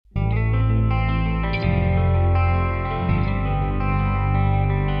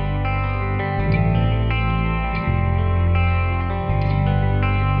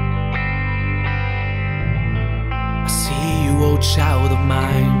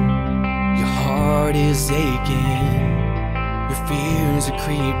heart is aching, your fears are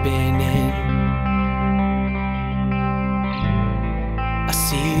creeping in. I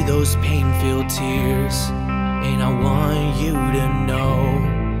see those pain-filled tears, and I want you to know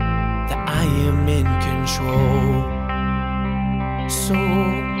that I am in control. So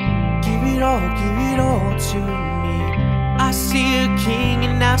give it all to me. I see a king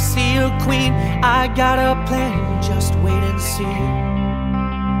and I see a queen. I got a plan, just wait and see.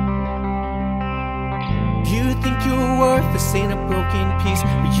 You think you're worthless in a broken piece,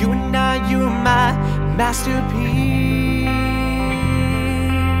 but you and I, you're my masterpiece,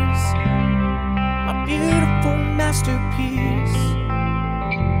 my beautiful masterpiece.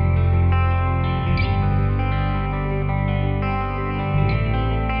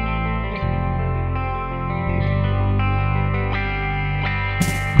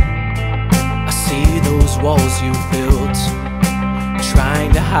 I see those walls you built,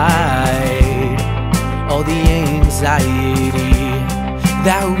 trying to hide all the anxiety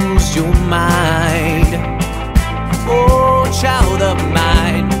that rules your mind. Oh, child of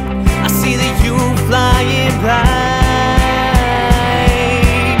mine, I see that you're flying blind.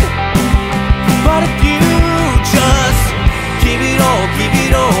 But if you just give it all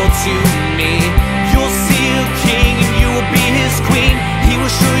to me, you'll see a king and you will be his queen. He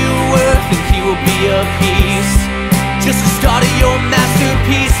will show you worth and he will be a piece, just the start of your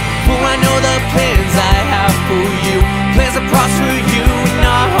masterpiece. For I know the plans I have for you, plans that prosper you and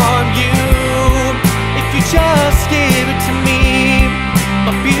not harm you. If you just give it to me,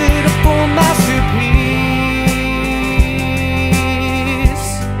 my beautiful masterpiece,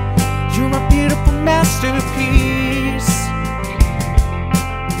 you're my beautiful masterpiece.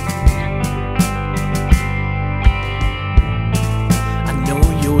 I know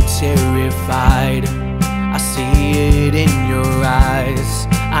you're terrified, I see it in your eyes.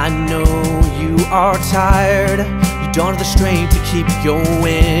 I know you are tired, you don't have the strength to keep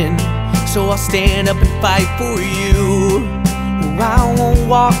going. So I'll stand up and fight for you, or I won't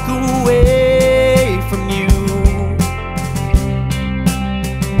walk away from you.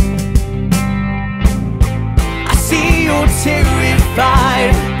 I see you're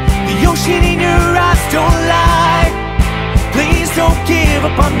terrified, the ocean in your eyes don't lie. Please don't give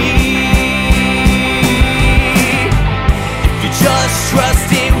up on me. Just trust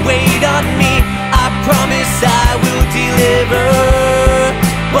and wait on me, I promise I will deliver.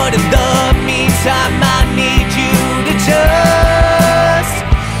 But in the meantime, I need you to just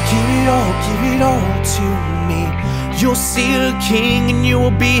give it all to me. You'll see a king and you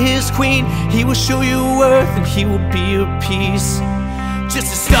will be his queen. He will show you worth and he will be your peace, just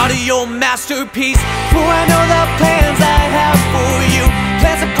the start of your masterpiece. For I know the plans I have for you,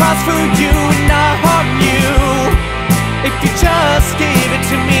 plans that prosper you and not harm you. If you just give it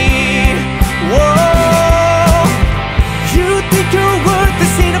to me, whoa. You think you're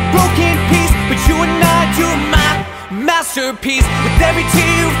worthless in a broken piece, but you and I, you're my masterpiece. With every tear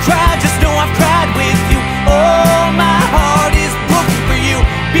you've cried, just know I've cried with you. Oh, my heart is broken for you,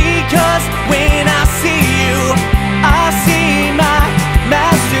 because when I see you, I see my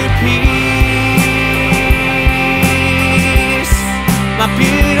masterpiece, my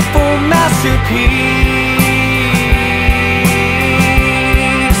beautiful masterpiece.